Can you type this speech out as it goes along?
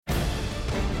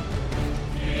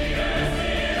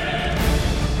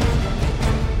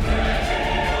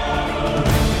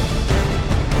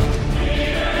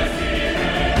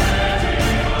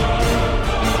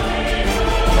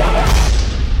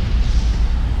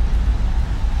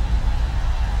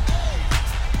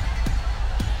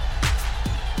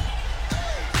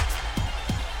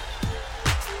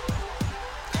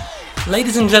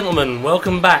Ladies and gentlemen,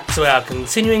 welcome back to our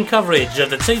continuing coverage of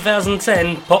the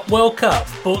 2010 Pop World Cup,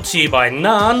 brought to you by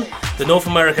NAN, the North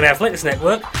American Athletics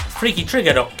Network,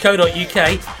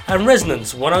 freakytrigger.co.uk and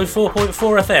Resonance 104.4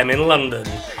 FM in London.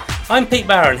 I'm Pete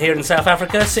Barron here in South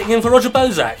Africa, sitting in for Roger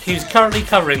Bozak, who's currently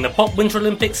covering the Pop Winter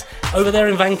Olympics over there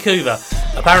in Vancouver.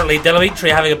 Apparently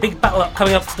Delamitri are having a big battle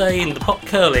coming up today in the pop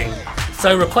curling.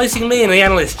 So replacing me in the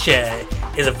analyst chair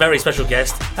is a very special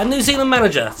guest and New Zealand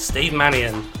manager, Steve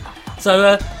Mannion.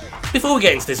 So, before we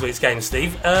get into this week's game,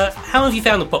 Steve, how have you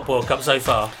found the Pop World Cup so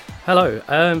far? Hello,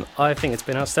 I think it's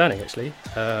been outstanding actually.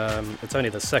 It's only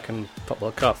the second Pop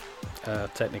World Cup,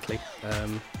 technically.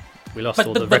 We lost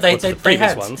all the records of the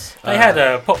previous ones. They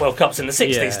had Pop World Cups in the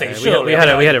 60s, Steve, surely.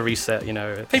 We had a reset, you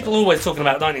know. People are always talking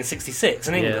about 1966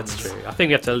 in England. Yeah, that's true. I think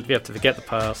we have to forget the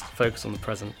past, focus on the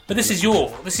present. But this is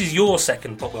your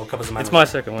second Pop World Cup as a manager. It's my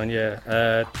second one,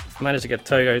 yeah. Managed to get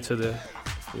Togo to the...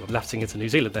 Well, lapsing into New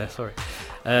Zealand there, sorry.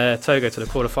 Togo to the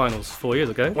quarterfinals 4 years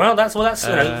ago. Well, that's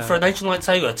for a nation like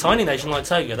Togo, a tiny nation like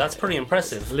Togo, that's pretty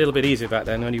impressive. A little bit easier back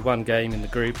then, only one game in the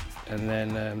group, and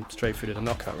then straight through to the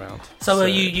knockout round. So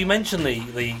you mentioned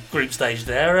the group stage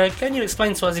there. Can you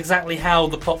explain to us exactly how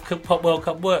the Pop World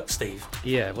Cup works, Steve?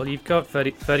 Yeah, well, you've got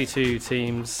 32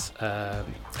 teams,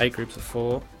 8 groups of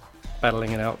 4,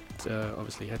 battling it out,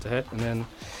 obviously head to head, and then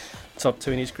top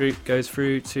 2 in each group goes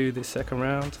through to the second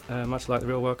round, much like the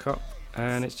real World Cup,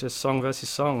 and it's just song versus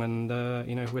song, and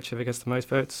whichever gets the most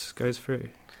votes goes through.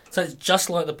 So it's just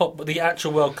like the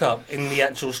actual World Cup in the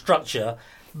actual structure,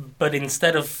 but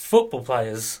instead of football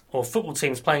players or football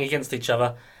teams playing against each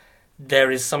other, there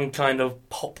is some kind of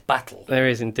pop battle. There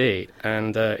is indeed,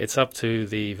 and it's up to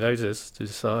the voters to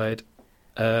decide,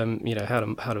 how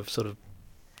to sort of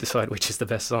decide which is the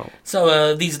best song.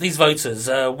 So these voters,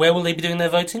 where will they be doing their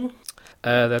voting?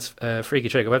 That's Freaky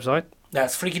Trigger website.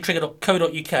 That's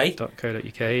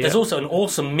freakytrigger.co.uk. Yeah. There's also an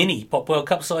awesome mini Pop World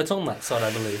Cup site on that site,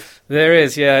 I believe. There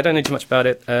is, yeah. I don't know too much about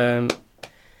it.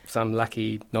 Some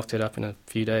lackey knocked it up in a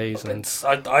few days.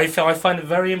 I find it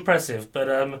very impressive,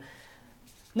 but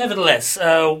nevertheless,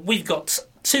 we've got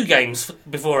 2 games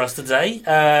before us today.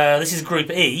 This is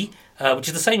Group E, which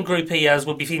is the same Group E as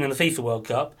would be seen in the FIFA World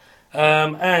Cup.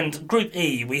 And Group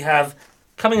E, we have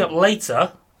coming up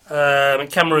later,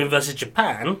 Cameroon versus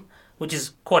Japan, which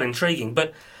is quite intriguing.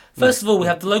 But first of all, we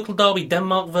have the local derby,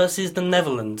 Denmark versus the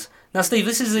Netherlands. Now, Steve,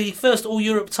 this is the first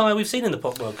All-Europe tie we've seen in the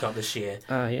Pop World Cup this year.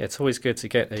 Yeah, it's always good to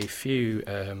get a few,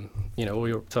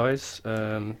 All-Europe ties.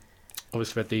 Obviously, we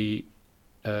had the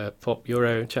Pop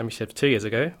Euro Championship 2 years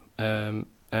ago, and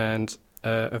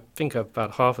I think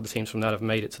about half of the teams from that have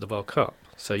made it to the World Cup.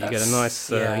 So you get a nice,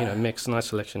 mix, nice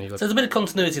selection. So there's a bit of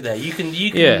continuity there. You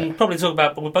can probably talk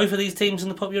about both of these teams in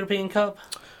the Pop European Cup.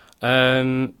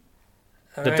 The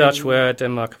Dutch were,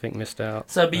 Denmark I think missed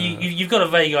out. So, but you've got a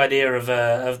vague idea of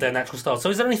their natural style.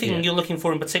 So is there anything you're looking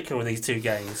for in particular with these 2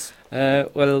 games?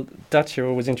 Well, Dutch are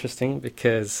always interesting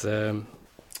because,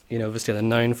 obviously they're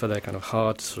known for their kind of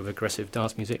hard, sort of aggressive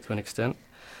dance music to an extent.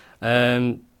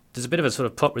 There's a bit of a sort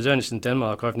of pop resurgence in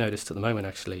Denmark, I've noticed at the moment,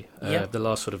 actually, the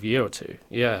last sort of year or 2.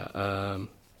 Yeah.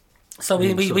 So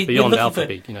we beyond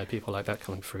Alphabet, people like that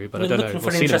coming through, but I don't know.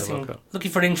 We'll see in the World Cup.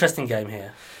 Looking for an interesting game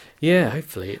here. Yeah,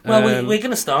 hopefully. Well, we're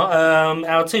going to start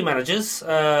our 2 managers. Who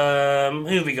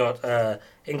have we got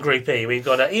in Group E? We've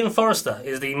got Ian Forrester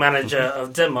is the manager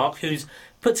of Denmark, who's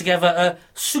put together a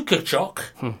Sukkerchok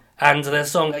and their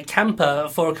song Camper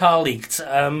for a Car Leaked.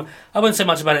 I won't say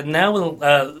much about it now.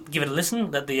 We'll give it a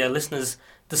listen, let the listeners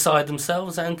decide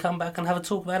themselves and come back and have a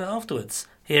talk about it afterwards.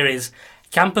 Here is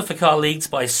Camper for Car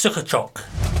Leaked by Sukkerchok.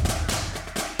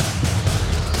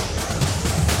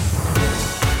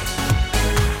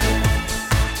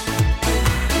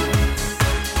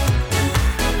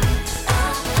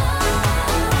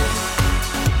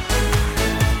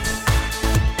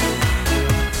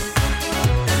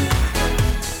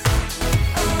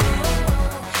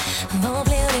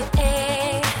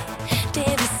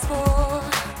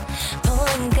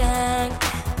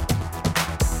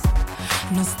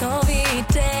 Nu står vi i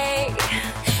dag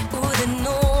uden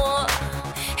ord,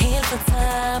 helt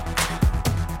fortabt.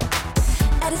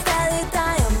 Er det stadig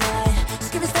dig og mig?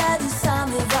 Skal vi stadig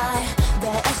samme vej?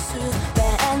 Hvad er syd?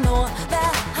 Hvad er nord?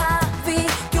 Hvad har vi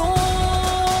gjort?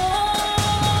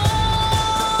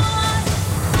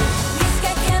 Vi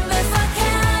skal kæmpe for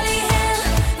kærlighed,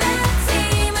 hver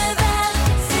time, hver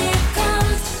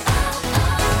sekund.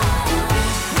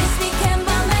 Hvis vi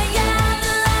kæmper med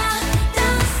hjertet,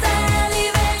 der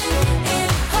stadigvæk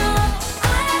et håb.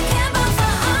 Og jeg kæmper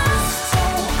for os to,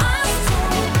 os to.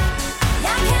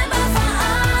 Jeg kæmper for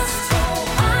os to,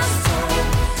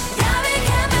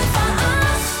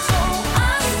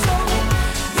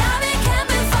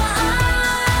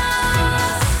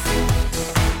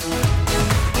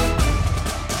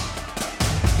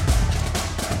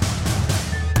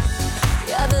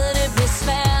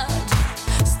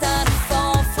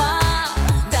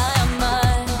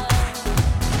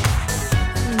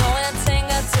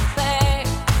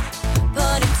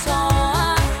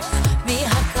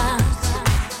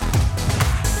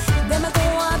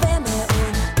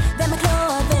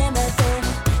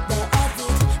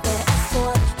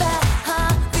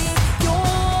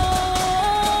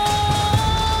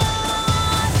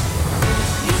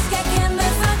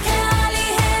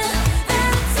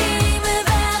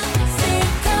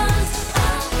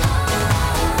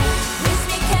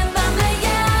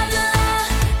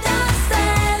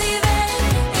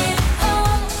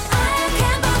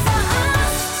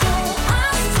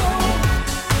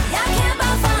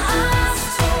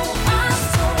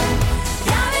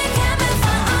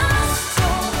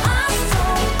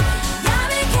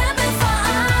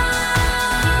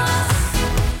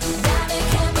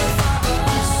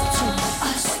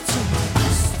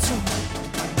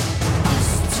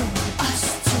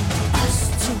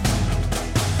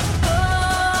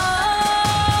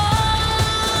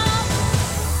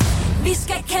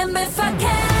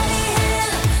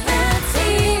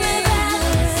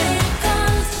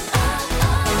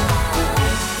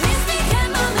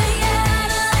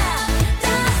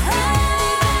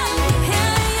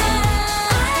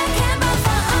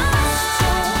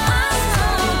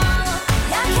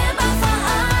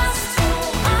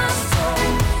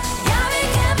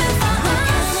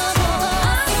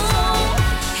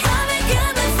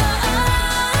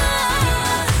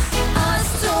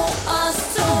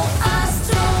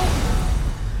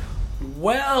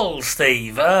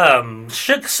 little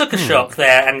Steve. Sucker Shock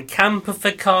there and Camper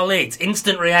for Khalid.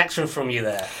 Instant reaction from you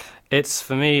there.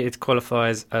 For me, it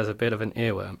qualifies as a bit of an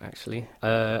earworm, actually.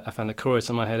 I found the chorus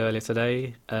in my head earlier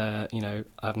today. I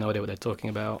have no idea what they're talking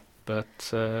about, but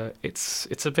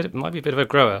it might be a bit of a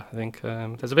grower. I think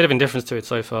there's a bit of indifference to it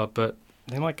so far, but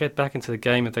they might get back into the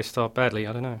game if they start badly.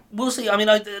 I don't know. We'll see. I mean,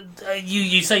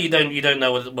 you say you don't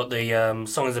know what the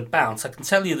song is about. I can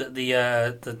tell you that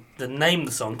the name of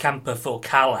the song, Camper for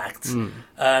Khalid,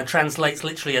 translates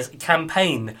literally as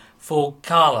campaign for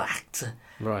Khalid.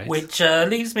 Right. Which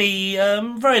leaves me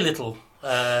very little. With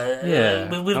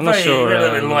I'm very not sure,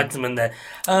 little enlightenment there.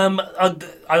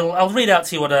 I'll read out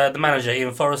to you what the manager,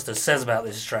 Ian Forrester, says about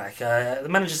this track. The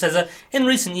manager says, in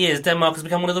recent years, Denmark has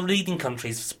become one of the leading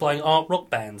countries for supplying art rock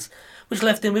bands, which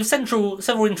left him with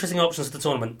several interesting options for the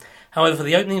tournament. However, for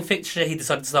the opening fixture, he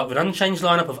decided to start with an unchanged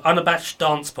lineup of unabashed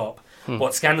dance pop,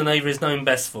 what Scandinavia is known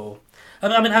best for.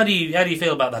 I mean, how do you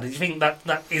feel about that? Do you think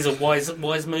that is a wise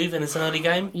move in this early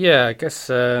game? Yeah, I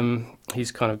guess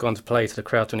he's kind of gone to play to the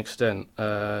crowd to an extent.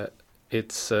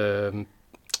 It's I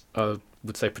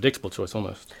would say predictable choice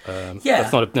almost.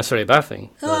 That's not necessarily a bad thing.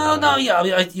 No, yeah. I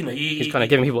mean, he's kind of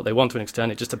giving people what they want to an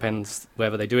extent. It just depends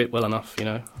whether they do it well enough,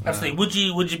 Absolutely.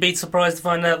 Would you be surprised to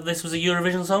find out that this was a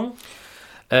Eurovision song?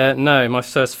 No, my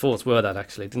first thoughts were that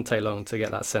actually. It didn't take long to get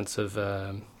that sense of.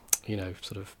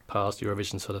 Sort of past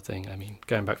Eurovision sort of thing. I mean,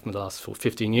 going back from the last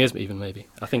 15 years, even maybe.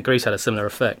 I think Greece had a similar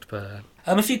effect, but...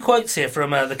 a few quotes here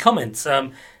from the comments.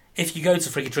 If you go to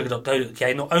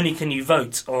freakytrigger.co.uk, not only can you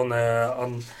vote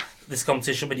on this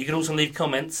competition, but you can also leave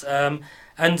comments. And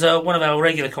one of our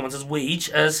regular commenters,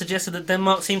 Weege, suggested that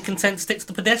Denmark seemed content to stick to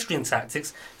the pedestrian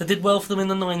tactics that did well for them in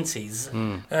the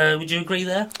 90s. Would you agree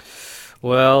there?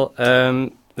 Well,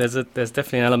 there's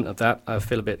definitely an element of that. I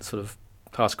feel a bit sort of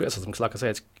past criticism because, like I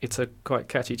say, it's a quite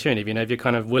catchy tune. If you're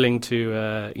kind of willing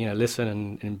to listen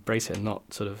and embrace it and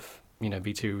not sort of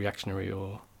be too reactionary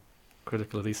or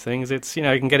critical of these things, it's you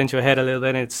can get into your head a little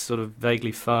bit. And it's sort of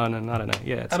vaguely fun, and I don't know.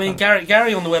 Yeah, it's fun.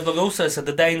 Gary on the weblog also said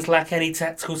the Danes lack any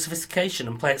tactical sophistication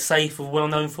and play it safe with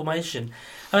well-known formation.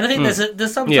 I mean, I think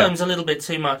there's sometimes a little bit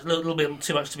too much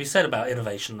to be said about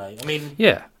innovation, though. I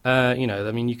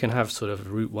mean, you can have sort of a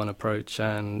route one approach,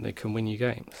 and it can win you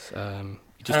games.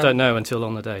 You just don't know until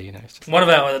on the day, One of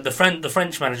our the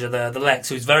French manager, the Lex,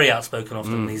 who's very outspoken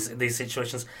often in these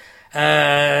situations,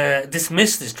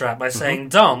 dismissed this track by saying,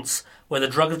 "Dance where the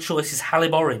drug of choice is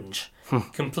Halib Orange,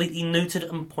 completely neutered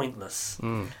and pointless."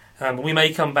 We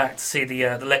may come back to see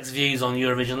the Lex views on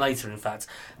Eurovision later, in fact.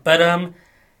 But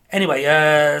anyway,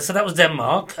 so that was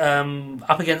Denmark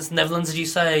up against Netherlands. As you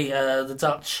say, the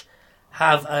Dutch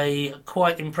have a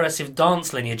quite impressive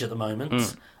dance lineage at the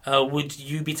moment. Would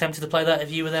you be tempted to play that if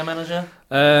you were their manager?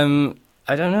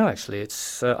 I don't know, actually.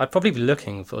 I'd probably be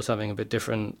looking for something a bit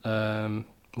different,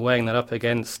 weighing that up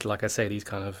against, like I say, these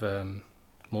kind of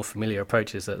more familiar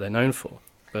approaches that they're known for.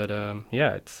 But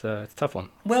it's a tough one.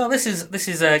 Well, this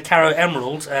is Caro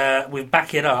Emerald with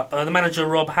Back It Up. The manager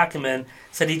Rob Hackerman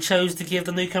said he chose to give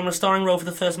the newcomer a starring role for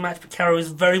the first match, but Caro is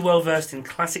very well versed in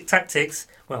classic tactics,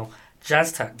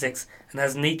 jazz tactics, and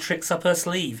has neat tricks up her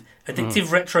sleeve.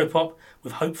 Addictive retro pop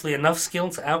with hopefully enough skill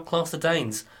to outclass the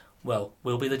Danes. Well,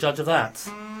 we'll be the judge of that.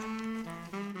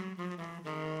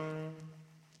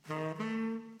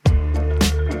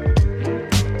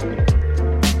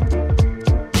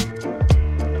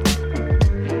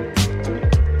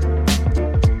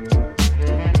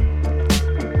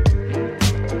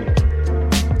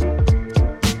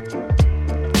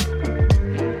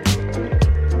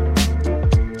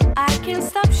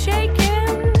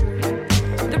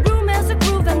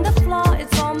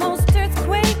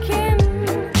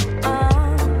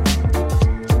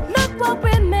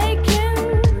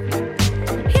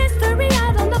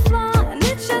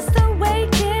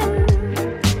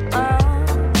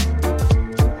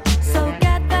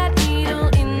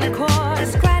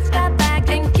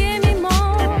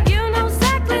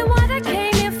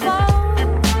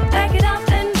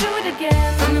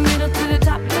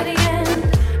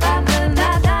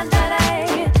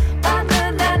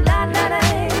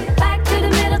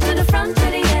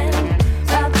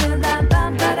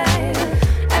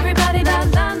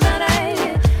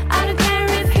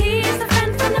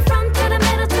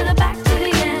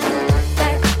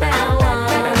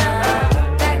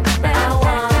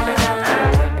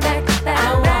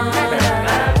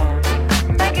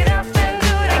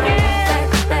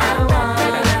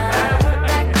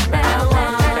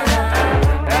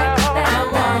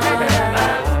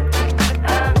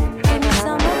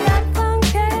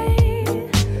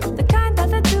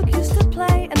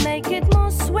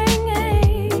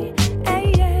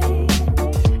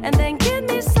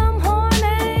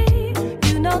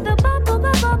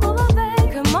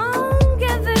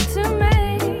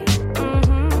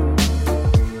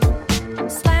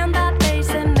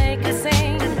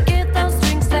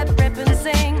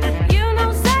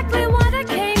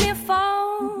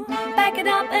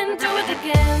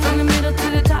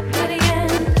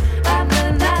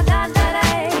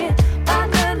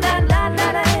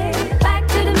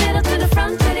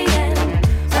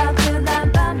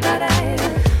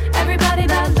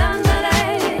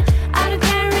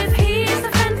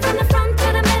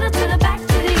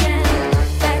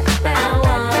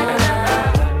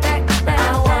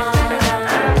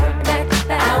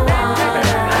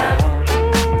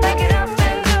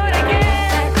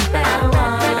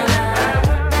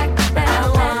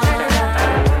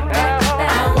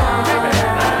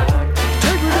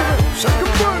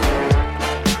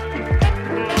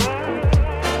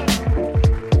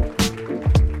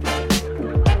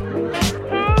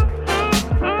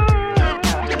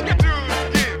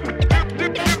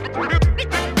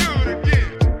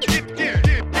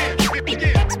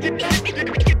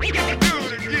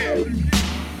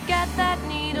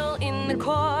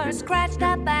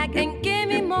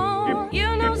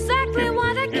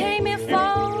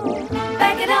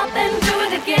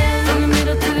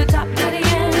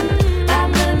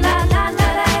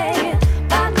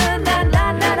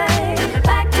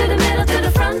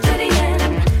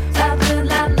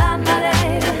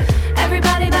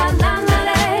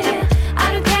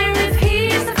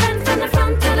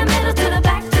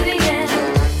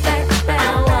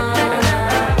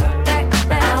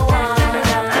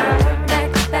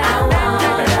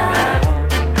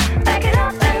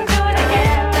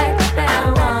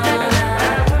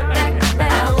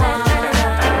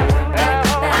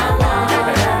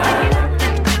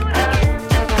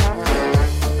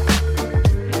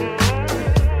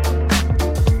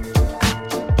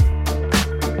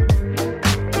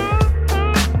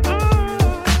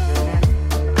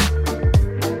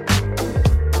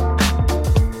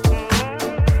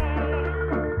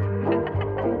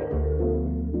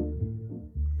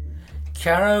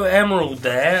 Caro Emerald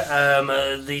there.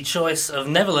 The choice of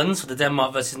Netherlands for the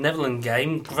Denmark versus Netherlands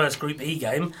game, first Group E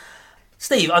game.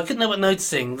 Steve, I couldn't help but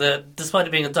noticing that despite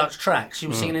it being a Dutch track, she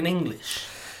was singing in English.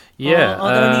 Yeah.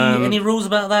 Are there any rules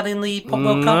about that in the Pop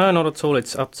World Cup? No, not at all.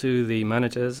 It's up to the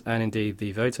managers and indeed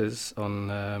the voters on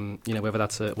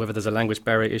whether there's a language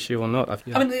barrier issue or not. I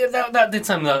mean, that did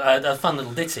sound like a fun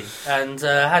little ditty and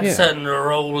had a certain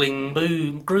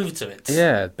rolling groove to it.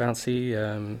 Yeah,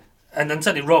 bouncy. And then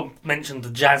certainly Rob mentioned the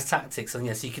jazz tactics, and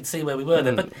yes, you could see where we were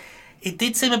there. But it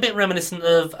did seem a bit reminiscent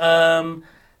of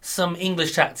some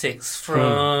English tactics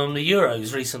from the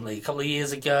Euros recently. A couple of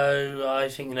years ago, I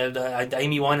think,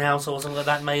 Amy Winehouse or something like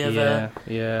that may have...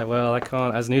 Yeah, well, I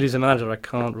can't, as Nudi's a manager, I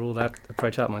can't rule that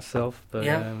approach out myself. But,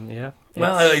 yeah.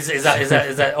 Well, is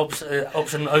that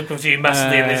option open for you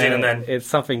massively in New Zealand then? It's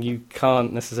something you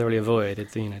can't necessarily avoid,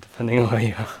 depending on where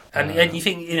you are. And you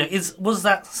think, was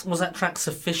that track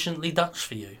sufficiently Dutch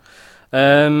for you?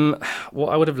 What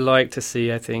I would have liked to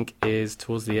see, I think, is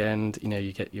towards the end,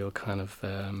 you get your kind of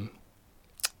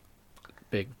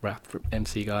big rap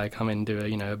MC guy come in and do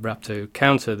a rap to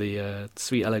counter the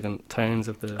sweet, elegant tones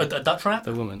of the a Dutch rap.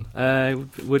 The woman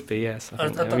would be, yes. I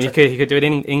mean, he could do it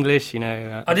in English,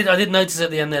 I did notice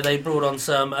at the end there they brought on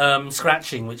some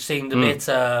scratching, which seemed a bit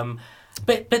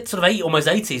sort of almost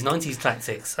 80s, 90s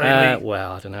tactics.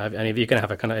 Well, I don't know. I mean, if you're going to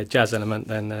have a kind of jazz element,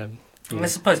 then I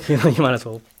suppose you might as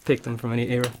well pick them from any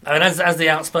era. And as the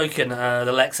outspoken,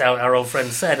 the Lex, our old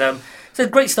friend, said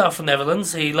great start from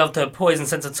Netherlands. He loved her poise and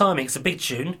sense of timing. It's a big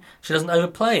tune. She doesn't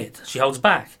overplay it. She holds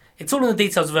back. It's all in the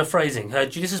details of her phrasing, her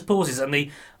judicious pauses and the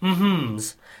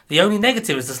mm-hms. The only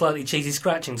negative is the slightly cheesy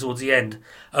scratching towards the end.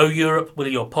 Oh, Europe, will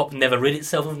your pop never rid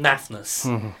itself of naffness?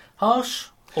 Harsh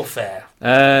or fair?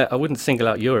 I wouldn't single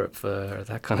out Europe for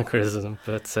that kind of criticism,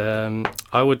 but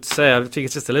I would say I think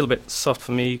it's just a little bit soft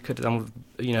for me.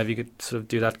 If you could sort of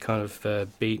do that kind of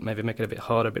beat, maybe make it a bit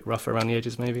harder, a bit rougher around the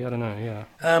edges, maybe. I don't know.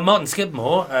 Yeah. Martin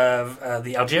Skidmore,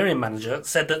 the Algerian manager,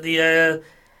 said that the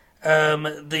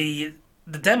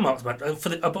Denmark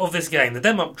of this game, the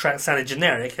Denmark track sounded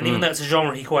generic, and even though it's a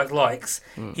genre he quite likes,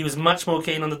 he was much more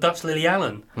keen on the Dutch Lily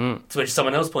Allen. To which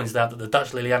someone else pointed out that the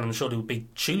Dutch Lily Allen surely would be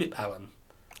Tulip Allen.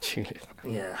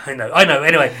 Yeah, I know.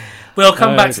 Anyway, we'll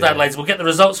come back to that later. We'll get the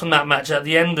results from that match at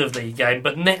the end of the game.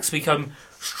 But next we come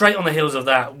straight on the heels of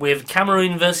that with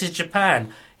Cameroon versus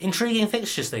Japan. Intriguing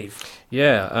fixture, Steve.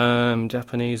 Yeah,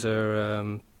 Japanese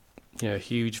are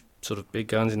huge sort of big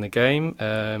guns in the game.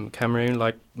 Cameroon,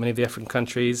 like many of the African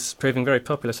countries, proving very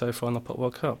popular so far in the Pop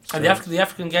World Cup. So. And the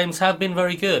African games have been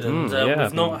very good, and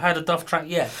we've not had a duff track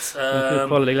yet. Good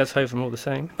quality, let's hope from all the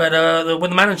same. But when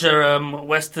the manager,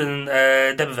 Weston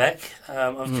Debevec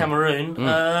of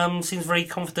Cameroon, seems very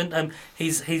confident.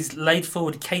 He's laid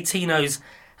forward Keitino's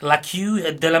La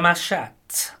Queue de la Machat,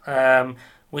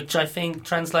 which I think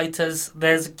translates as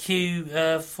 "There's a queue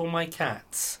for my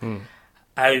cats."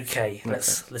 Okay,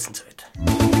 let's listen to it.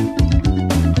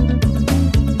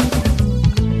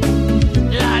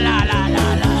 La la la la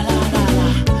la la la.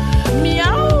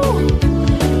 Miaou,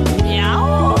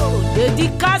 miaou.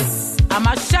 Dédicace à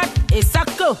ma chatte et sa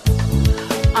queue.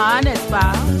 Ah, n'est-ce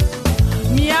pas?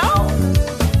 Miaou,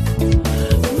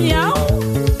 miaou.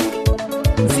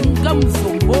 Singam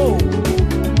sombo.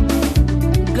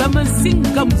 Gam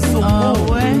singam sombo. Ah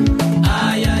ouais.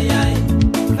 Aïe aïe aïe.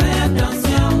 Fais attention.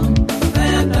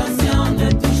 Ne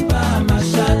touche pas à ma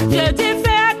chatte. Je dis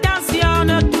fais attention,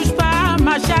 ne touche pas à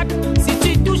ma chatte. Si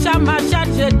tu touches à ma chatte,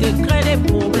 je te crée des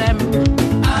problèmes.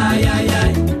 Aïe aïe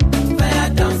aïe, fais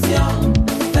attention,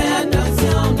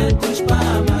 ne touche pas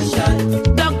à ma chatte.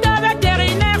 Docteur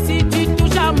vétérinaire, si tu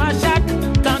touches à ma chatte,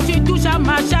 quand tu touches à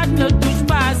ma chatte, ne touche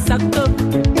pas à sa queue.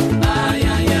 Aïe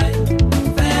aïe aïe,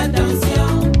 fais attention,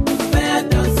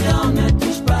 ne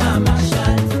touche pas à ma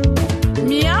chatte.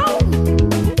 Miaou.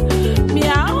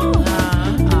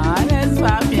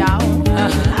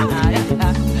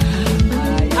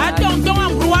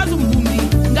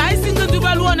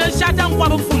 Chatte en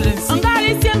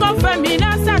Ngali single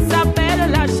féminin, ça s'appelle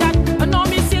la chatte. Un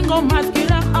homme single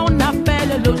masculin, on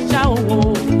appelle le chao.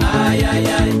 Aïe aïe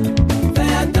aïe,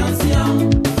 fais attention,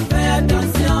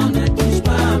 ne touche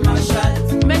pas à ma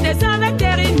chatte. Médecin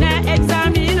vétérinaire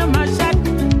examine ma chatte,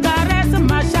 caresse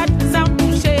ma chatte sans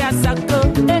toucher à sa queue.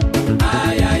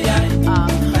 Aïe aïe aïe,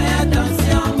 fais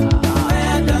attention,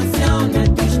 ne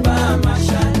touche pas à ma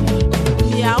chatte.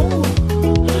 Miaou.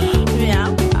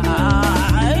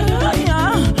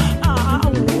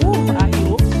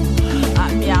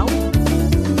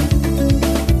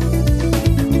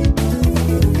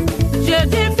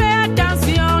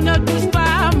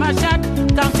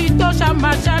 À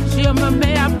ma chatte, je me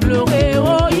mets à pleurer,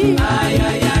 oh. Aïe,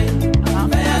 aïe, aïe,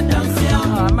 fais attention,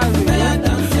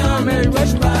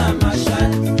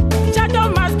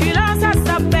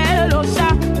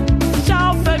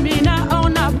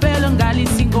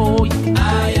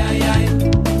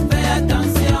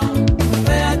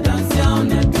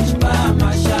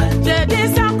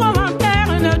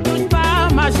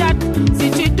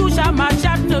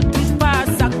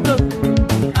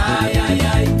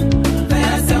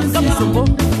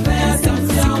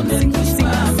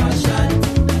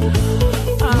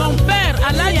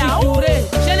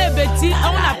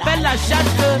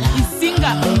 shake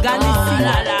isinga ngani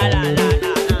singa la la la la.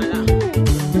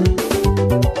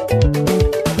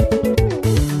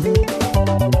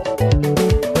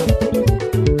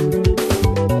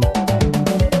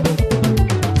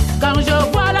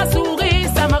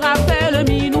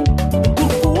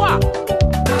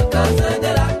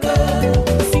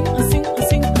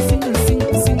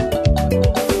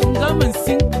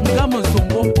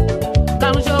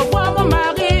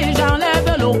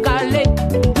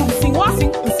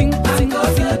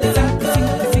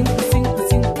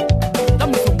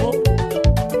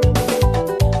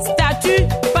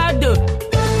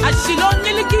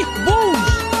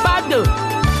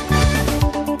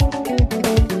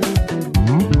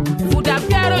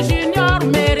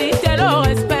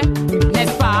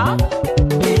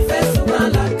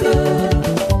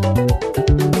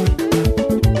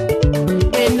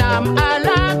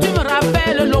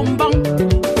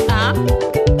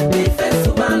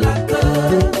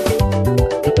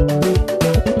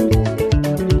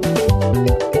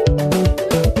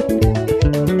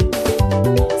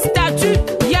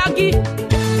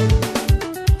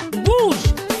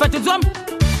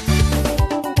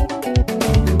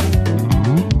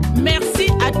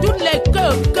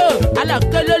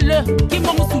 Qui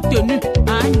m'ont soutenu,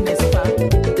 hein, n'est-ce pas?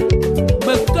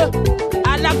 Mais que,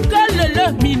 à la gueule le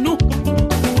minou,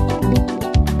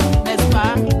 n'est-ce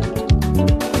pas?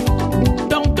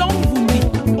 Tonton Vumi.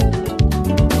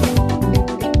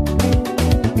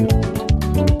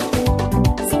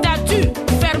 Statue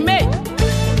fermée.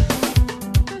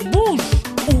 Bouche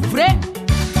ouvrée.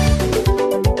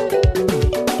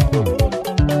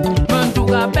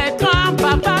 Mandouga Bertrand,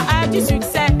 papa a du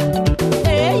succès.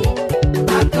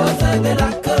 De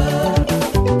la queue.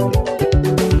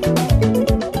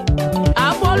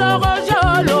 Apollo Roger,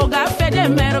 le gars fait des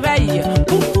merveilles.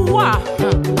 Pourquoi?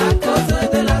 À cause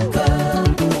de la queue.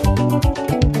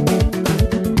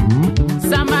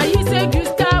 Samaïs et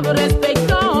Gustave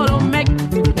respectant le mec,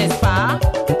 n'est-ce pas?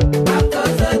 À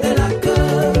cause de la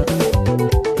queue.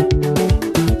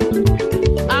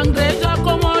 Anglais,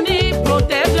 comme on y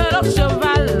protège leur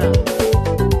cheval.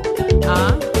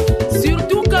 Hein?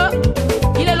 Surtout que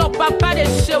il est le papa des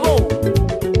chevaux,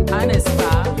 ah, n'est-ce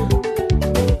pas?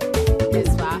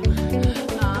 N'est-ce pas?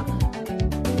 Ah.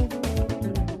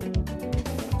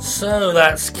 So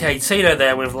that's Katina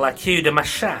there with La Queue de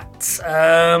Machat.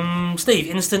 Steve,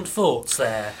 instant thoughts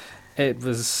there? It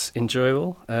was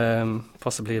enjoyable,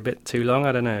 possibly a bit too long,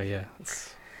 I don't know, yeah.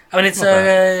 I mean, it's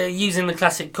using the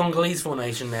classic Congolese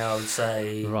formation now, I would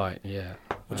say. Right, yeah.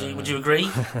 Would you agree?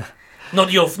 Not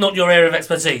your area of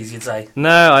expertise, you'd say.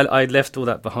 No, I left all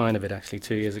that behind a bit actually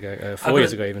 2 years ago, 4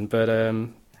 years ago even. But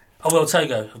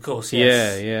Togo, of course.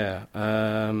 Yes. Yeah.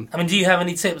 I mean, do you have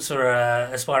any tips for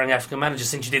aspiring African managers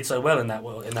since you did so well in that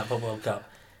World Cup?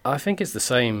 I think it's the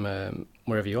same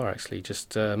wherever you are actually.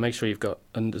 Just make sure you've got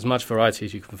as much variety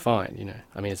as you can find. You know,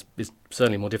 I mean, it's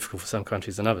certainly more difficult for some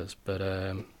countries than others, but.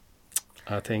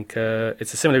 I think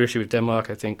it's a similar issue with Denmark.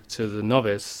 I think to the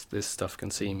novice, this stuff can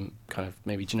seem kind of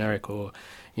maybe generic or,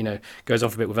 you know, goes on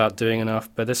for a bit without doing enough.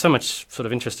 But there's so much sort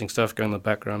of interesting stuff going on in the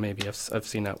background. Maybe I've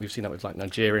seen that. We've seen that with like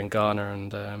Nigeria and Ghana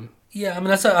and. Yeah, I mean,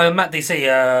 that's Matt DC,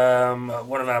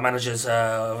 one of our managers,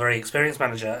 a very experienced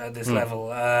manager at this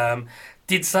level,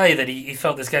 did say that he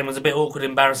felt this game was a bit awkward,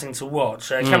 embarrassing to watch.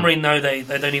 Cameroon know they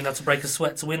don't even have to break a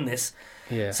sweat to win this.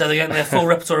 Yeah. So they're getting their full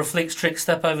repertoire of flicks, tricks,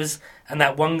 stepovers, and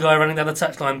that one guy running down the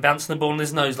touchline bouncing the ball on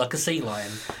his nose like a sea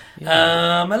lion.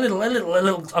 Yeah. A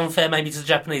little unfair maybe to the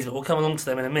Japanese, but we'll come along to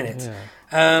them in a minute.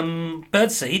 Yeah.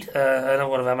 Birdseed, another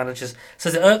one of our managers,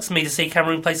 says it irks me to see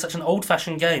Cameroon play such an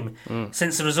old-fashioned game,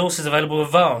 since the resources available are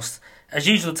vast. As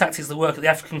usual, the tactics that work at the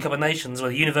African Cup of Nations, where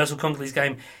the universal Congolese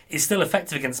game is still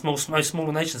effective against most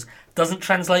smaller nations, doesn't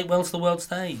translate well to the world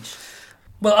stage.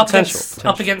 Well, up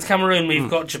against Cameroon, we've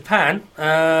got Japan,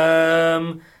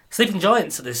 sleeping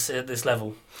giants at this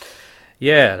level.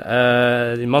 Yeah,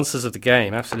 the monsters of the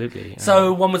game, absolutely.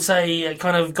 So one would say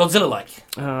kind of Godzilla-like.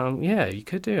 Yeah, you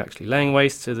could do actually, laying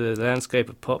waste to the landscape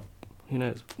of pop. Who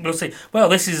knows? We'll see. Well,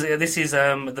 this is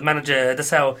the manager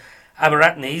Desao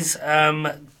Abaratne's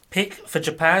pick for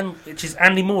Japan, which is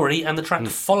Andy Mori and the track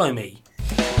 "Follow Me."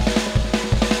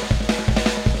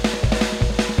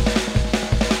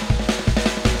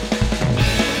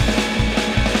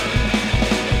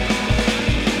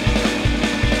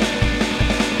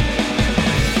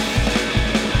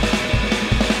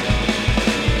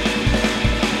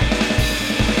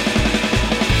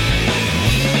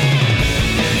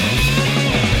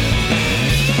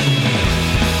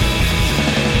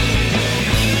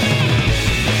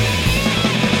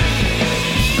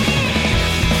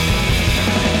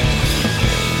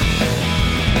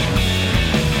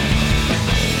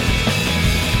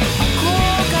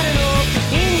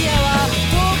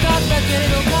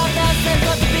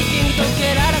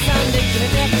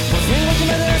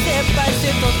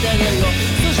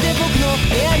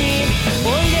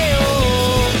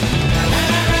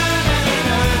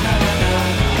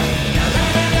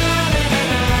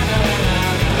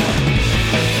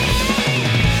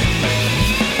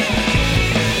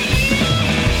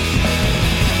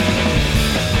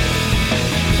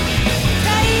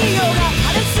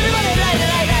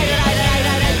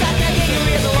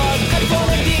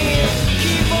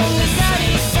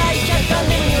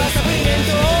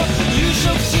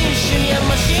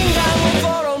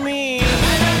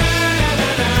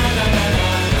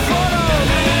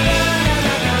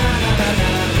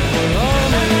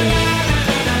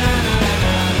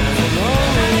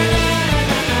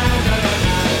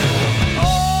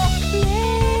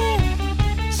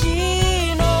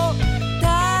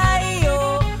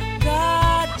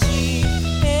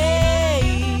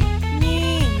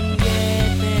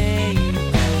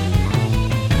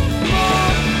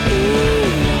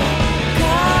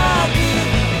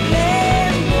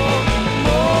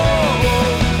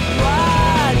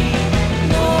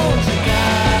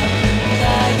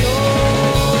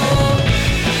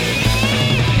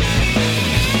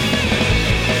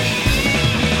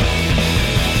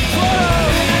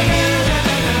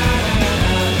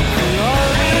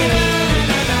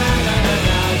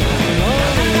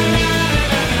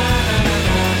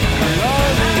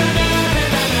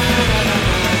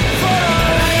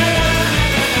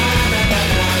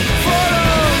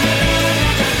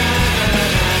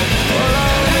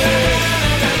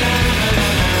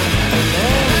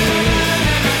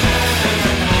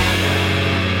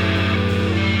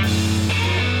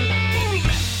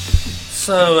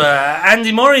 So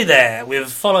Andy Murray there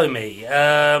with "Follow Me."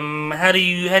 How do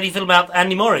you feel about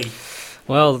Andy Murray?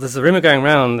 Well, there's a rumour going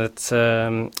around that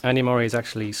Andy Murray is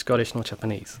actually Scottish, not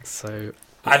Japanese. So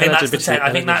I think that's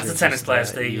the tennis player,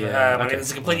 Steve. Yeah, I mean,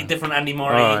 it's a completely different Andy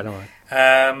Murray. All right.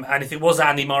 And if it was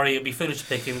Andy Murray, it'd be foolish to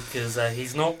pick him because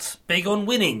he's not big on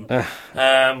winning.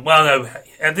 Well, no,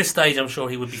 at this stage, I'm sure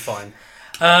he would be fine.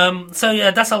 So yeah,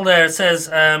 that's all there. It says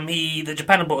that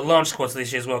Japan had brought a large squad to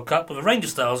this year's World Cup with a range of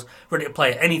styles ready to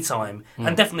play at any time,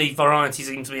 and definitely variety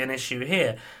seems to be an issue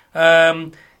here.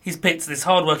 He's picked this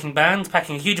hard-working band,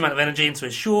 packing a huge amount of energy into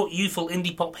a short, youthful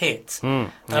indie pop hit. Do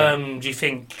you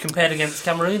think, compared against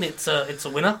Cameroon, it's a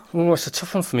winner? Well, it's a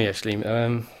tough one for me, actually.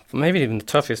 Maybe even the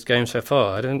toughest game so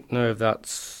far. I don't know if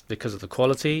that's because of the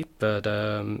quality, but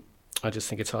I just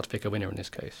think it's hard to pick a winner in this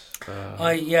case.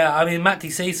 I mean, Matt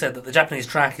DC said that the Japanese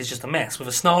track is just a mess. With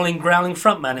a snarling, growling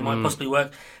frontman, it might possibly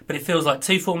work, but it feels like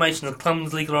two formations are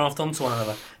clumsily grafted onto one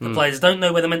another. The players don't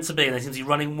know where they're meant to be, and they seem to be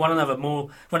running into one another more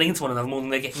than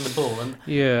they're getting the ball. And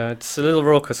yeah, it's a little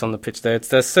raucous on the pitch there.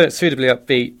 They're suitably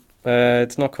upbeat.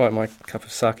 It's not quite my cup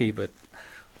of sake, but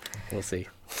we'll see.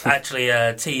 Actually,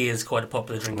 tea is quite a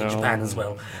popular drink in Japan as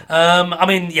well. I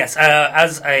mean, yes,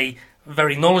 as a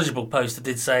very knowledgeable poster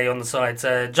did say on the side,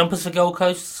 jumpers for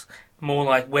goalposts, more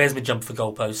like where's my jumper for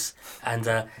goalposts, and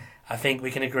I think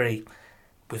we can agree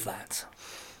with that.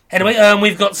 Anyway,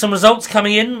 we've got some results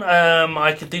coming in.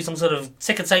 I could do some sort of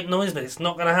ticker tape noise, but it's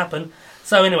not going to happen.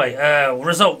 So anyway,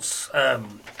 results.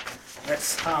 I'm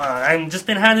just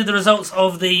been handed the results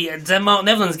of the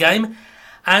Denmark-Netherlands game,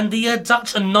 and the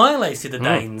Dutch annihilated the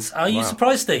Danes. Are you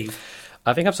surprised, Steve?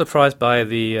 I think I'm surprised by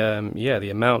the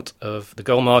amount of the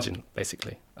goal margin,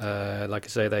 basically. Like I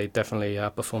say, they definitely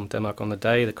outperformed Denmark on the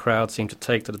day. The crowd seemed to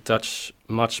take to the Dutch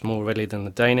much more readily than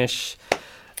the Danish.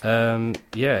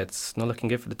 It's not looking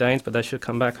good for the Danes, but they should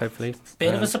come back, hopefully.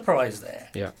 Bit of a surprise there.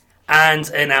 Yeah. And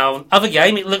in our other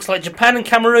game, it looks like Japan and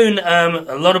Cameroon,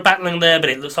 a lot of battling there, but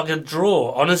it looks like a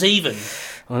draw, honours even.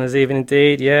 Honours even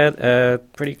indeed, yeah.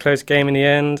 Pretty close game in the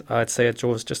end. I'd say a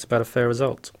draw was just about a fair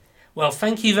result. Well,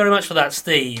 thank you very much for that,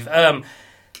 Steve.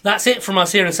 That's it from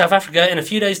us here in South Africa. In a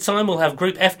few days' time, we'll have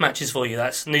Group F matches for you.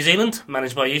 That's New Zealand,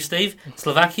 managed by you, Steve,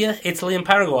 Slovakia, Italy and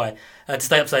Paraguay. To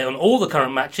stay up to date on all the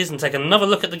current matches and take another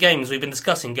look at the games we've been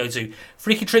discussing, go to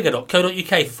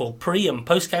freakytrigger.co.uk for full pre- and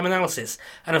post-game analysis.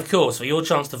 And, of course, for your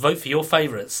chance to vote for your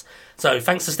favourites. So,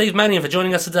 thanks to Steve Mannion for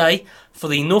joining us today. For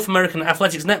the North American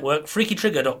Athletics Network,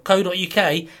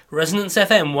 freakytrigger.co.uk, Resonance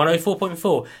FM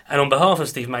 104.4. And on behalf of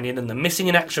Steve Mannion and the missing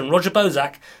in action Roger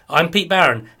Bozak, I'm Pete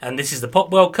Barron, and this is the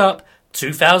Pop World Cup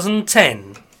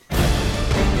 2010.